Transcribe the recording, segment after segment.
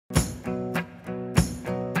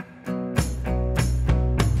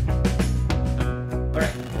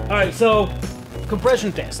right, so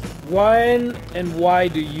compression test. When and why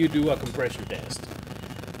do you do a compression test?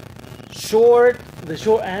 The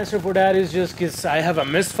short answer for that is just because I have a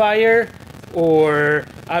misfire, or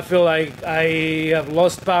I feel like I have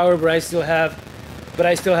lost power, but I still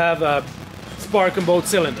have a spark in both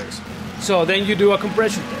cylinders. So then you do a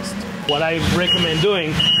compression test. What I recommend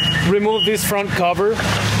doing, remove this front cover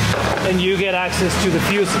and you get access to the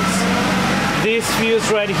fuses. This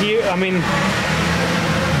fuse right here,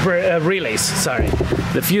 relays, sorry.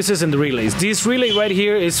 The fuses and the relays. This relay right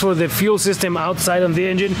here is for the fuel system outside of the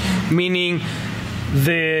engine, meaning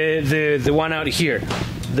the one out here.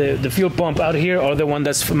 The fuel pump out here, or the one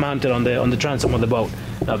that's mounted on the transom of the boat.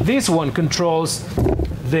 Now this one controls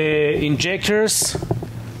the injectors,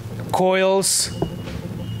 coils,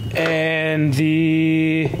 and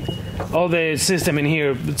all the system in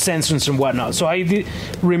here, sensors and whatnot. So I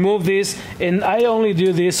remove this, and I only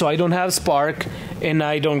do this so I don't have spark and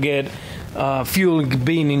I don't get fuel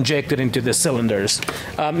being injected into the cylinders.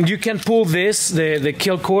 You can pull this, the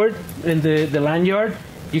kill cord in the lanyard.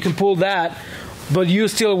 You can pull that, but you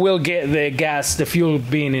still will get the gas, the fuel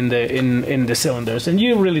being in the cylinders, and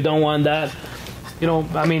you really don't want that. You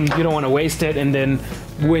don't want to waste it, and then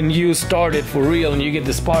when you start it for real and you get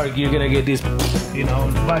the spark, you're gonna get this,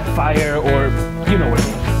 backfire, or you know what I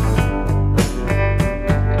mean.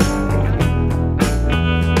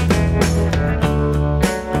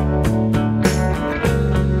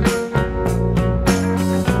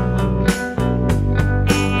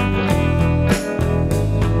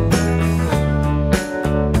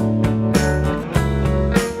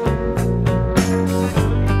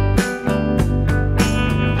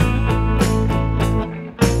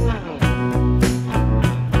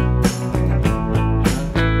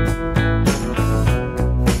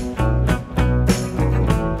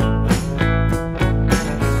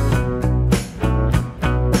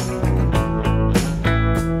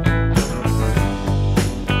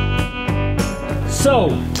 So,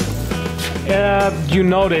 you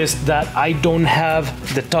noticed that I don't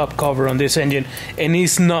have the top cover on this engine, and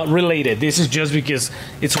it's not related. This is just because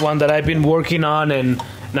it's one that I've been working on, and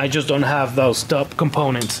I just don't have those top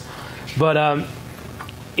components. But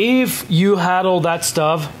if you had all that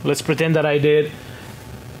stuff, let's pretend that I did,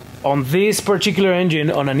 on this particular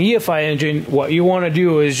engine, on an EFI engine, what you want to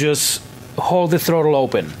do is just hold the throttle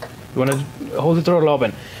open. You want to hold the throttle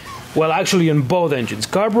open. Well, actually, on both engines,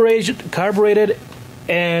 carbureted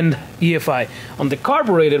and EFI. On the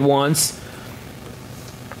carbureted ones,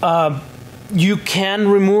 you can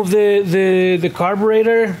remove the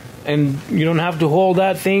carburetor, and you don't have to hold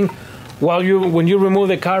that thing. When you remove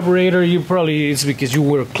the carburetor, it's because you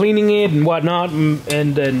were cleaning it and whatnot,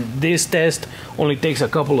 and then this test only takes a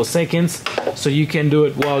couple of seconds, so you can do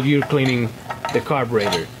it while you're cleaning the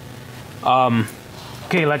carburetor.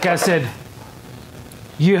 Okay, like I said,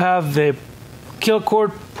 you have the kill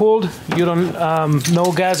cord pulled. You don't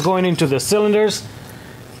no gas going into the cylinders.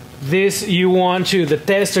 This you want to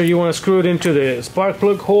screw it into the spark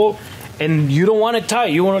plug hole, and you don't want it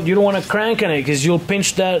tight. You don't want to crank on it, because you'll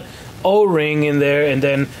pinch that O-ring in there, and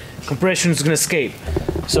then compression is going to escape.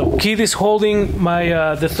 So Keith is holding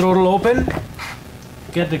my the throttle open.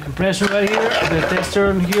 Get the compression right here, the tester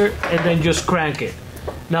in here, and then just crank it.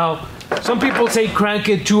 Now, some people say crank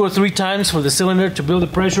it 2 or 3 times for the cylinder to build the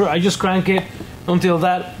pressure. I just crank it until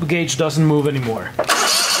that gauge doesn't move anymore.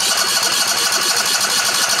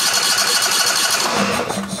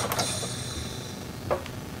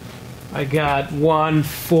 I got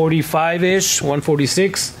 145-ish,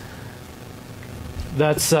 146.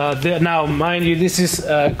 That's now, mind you, this is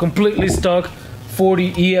completely stock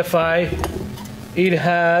 40 EFI. It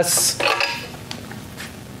has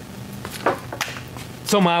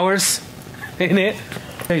some hours in it.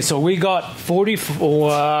 Okay, so we got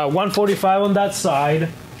 145 on that side.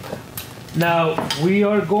 Now we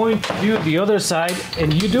are going to do the other side,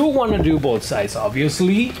 and you do want to do both sides,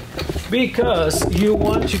 obviously, because you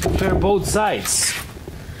want to compare both sides.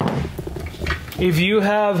 If you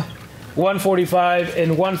have 145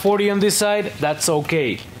 and 140 on this side, that's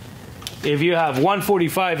okay. If you have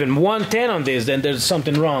 145 and 110 on this, then there's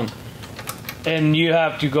something wrong, and you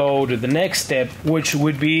have to go to the next step, which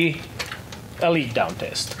would be a leak down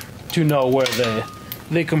test to know where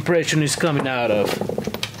the compression is coming out of.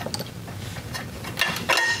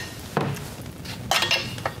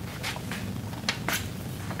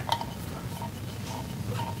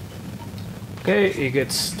 Okay, it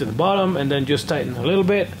gets to the bottom, and then just tighten a little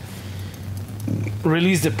bit.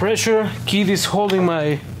 Release the pressure. Keith is holding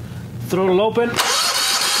my throttle open.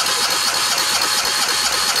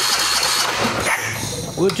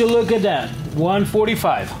 Would you look at that?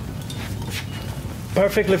 145.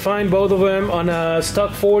 perfectly fine, both of them on a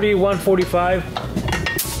stock 40,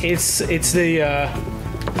 145. It's the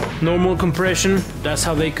normal compression. That's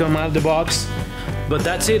how they come out of the box. But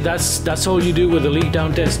that's it. That's all you do with the leak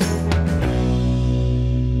down test.